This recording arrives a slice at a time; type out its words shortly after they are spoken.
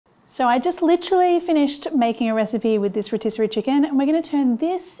So I just literally finished making a recipe with this rotisserie chicken, and we're going to turn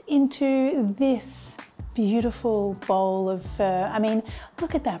this into this beautiful bowl of pho. I mean,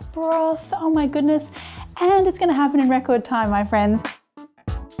 look at that broth, oh my goodness. And it's going to happen in record time, my friends.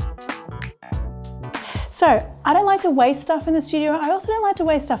 So I don't like to waste stuff in the studio. I also don't like to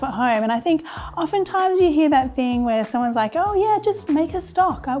waste stuff at home. And I think oftentimes you hear that thing where someone's like, oh yeah, just make a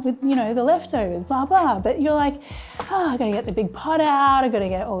stock with, you know, the leftovers, blah, blah. But you're like, oh, I gotta get the big pot out. I gotta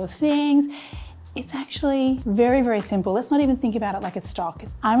get all the things. It's actually very, very simple. Let's not even think about it like a stock.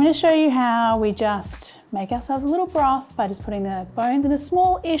 I'm gonna show you how we just make ourselves a little broth by just putting the bones in a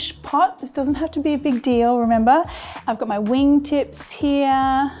small-ish pot. This doesn't have to be a big deal, remember? I've got my wing tips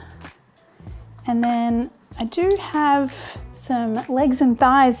here. And then I do have some legs and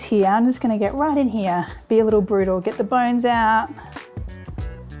thighs here. I'm just gonna get right in here, be a little brutal, get the bones out.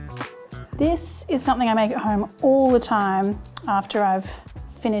 This is something I make at home all the time after I've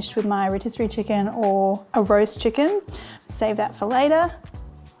finished with my rotisserie chicken or a roast chicken. Save that for later.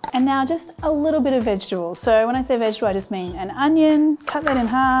 And now just a little bit of vegetable. So when I say vegetable, I just mean an onion, cut that in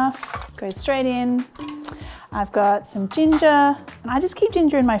half, goes straight in. I've got some ginger, and I just keep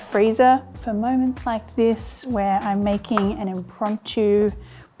ginger in my freezer for moments like this where I'm making an impromptu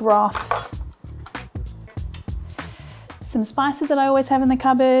broth. Some spices that I always have in the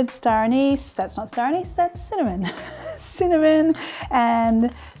cupboard, star anise, that's not star anise, that's cinnamon. Cinnamon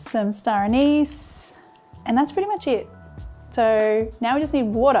and some star anise, and that's pretty much it. So now we just need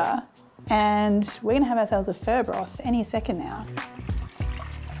water, and we're gonna have ourselves a pho broth any second now.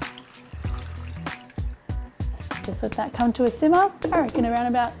 Just let that come to a simmer. I reckon around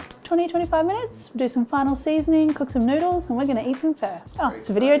about 20-25 minutes. We'll do some final seasoning, cook some noodles, and we're gonna eat some pho. Oh, it's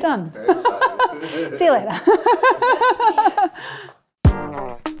a video done. See you later.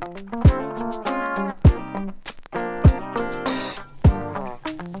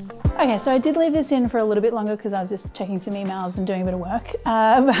 Okay, so I did leave this in for a little bit longer because I was just checking some emails and doing a bit of work,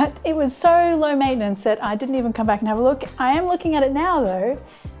 but it was so low maintenance that I didn't even come back and have a look. I am looking at it now though,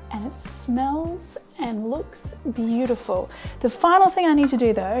 and it smells and looks beautiful. The final thing I need to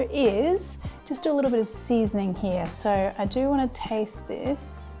do though is just do a little bit of seasoning here. So I do want to taste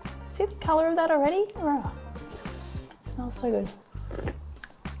this. See the color of that already? Oh, it smells so good.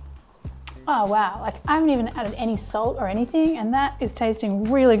 Oh wow, like I haven't even added any salt or anything, and that is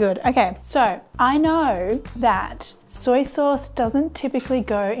tasting really good. Okay, so I know that soy sauce doesn't typically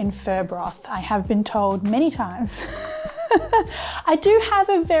go in pho broth. I have been told many times. I do have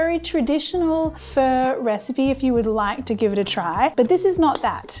a very traditional pho recipe if you would like to give it a try, but this is not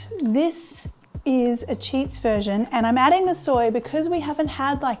that. This is a cheats version, and I'm adding the soy because we haven't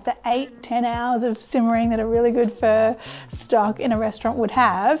had like the 8-10 hours of simmering that a really good pho stock in a restaurant would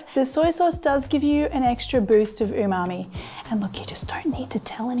have. The soy sauce does give you an extra boost of umami. And look, you just don't need to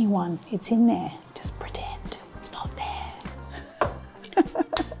tell anyone it's in there. Just pretend it's not there.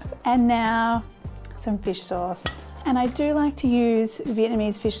 And now some fish sauce. And I do like to use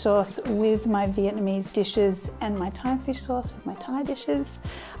Vietnamese fish sauce with my Vietnamese dishes and my Thai fish sauce with my Thai dishes.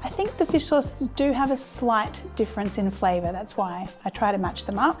 I think the fish sauces do have a slight difference in flavor. That's why I try to match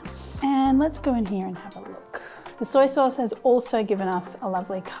them up. And let's go in here and have a look. The soy sauce has also given us a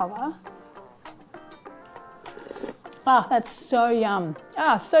lovely color. Ah, that's so yum.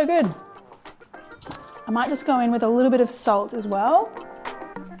 Ah, so good. I might just go in with a little bit of salt as well.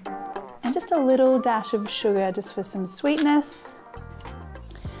 And just a little dash of sugar just for some sweetness.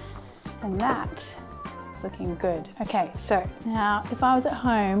 And that is looking good. Okay, so now if I was at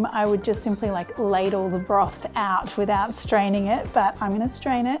home, I would just simply like ladle the broth out without straining it, but I'm gonna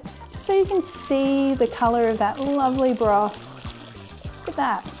strain it just so you can see the color of that lovely broth. Look at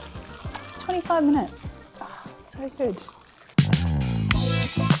that, 25 minutes. Oh, so good.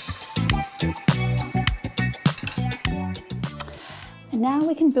 And now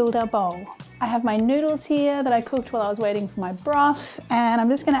we can build our bowl. I have my noodles here that I cooked while I was waiting for my broth, and I'm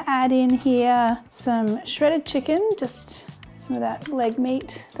just gonna add in here some shredded chicken, just some of that leg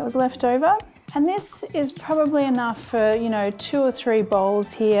meat that was left over. And this is probably enough for, you know, 2 or 3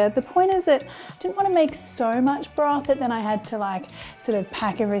 bowls here. The point is that I didn't want to make so much broth that then I had to like sort of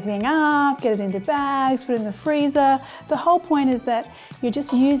pack everything up, get it into bags, put it in the freezer. The whole point is that you're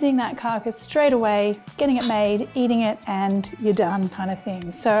just using that carcass straight away, getting it made, eating it, and you're done kind of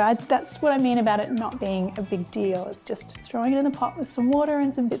thing. So that's what I mean about it not being a big deal. It's just throwing it in the pot with some water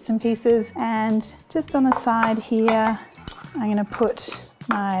and some bits and pieces. And just on the side here, I'm gonna put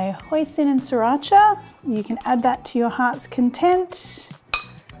my hoisin and sriracha. You can add that to your heart's content.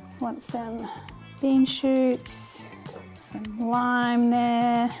 Want some bean shoots, some lime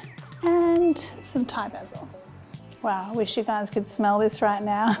there, and some Thai basil. Wow, I wish you guys could smell this right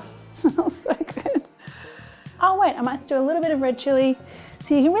now. Smells so good. Oh wait, I might just do a little bit of red chili.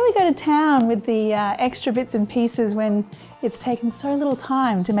 So you can really go to town with the extra bits and pieces when it's taken so little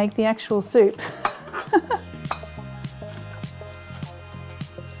time to make the actual soup.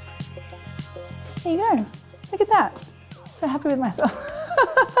 There you go. Look at that. So happy with myself.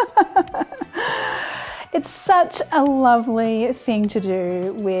 It's such a lovely thing to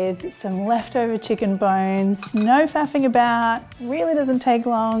do with some leftover chicken bones, no faffing about, really doesn't take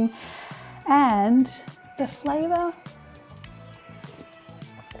long, and the flavour,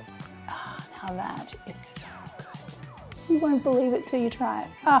 oh, now that is so good. You won't believe it till you try it.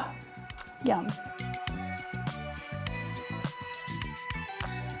 Ah, yum.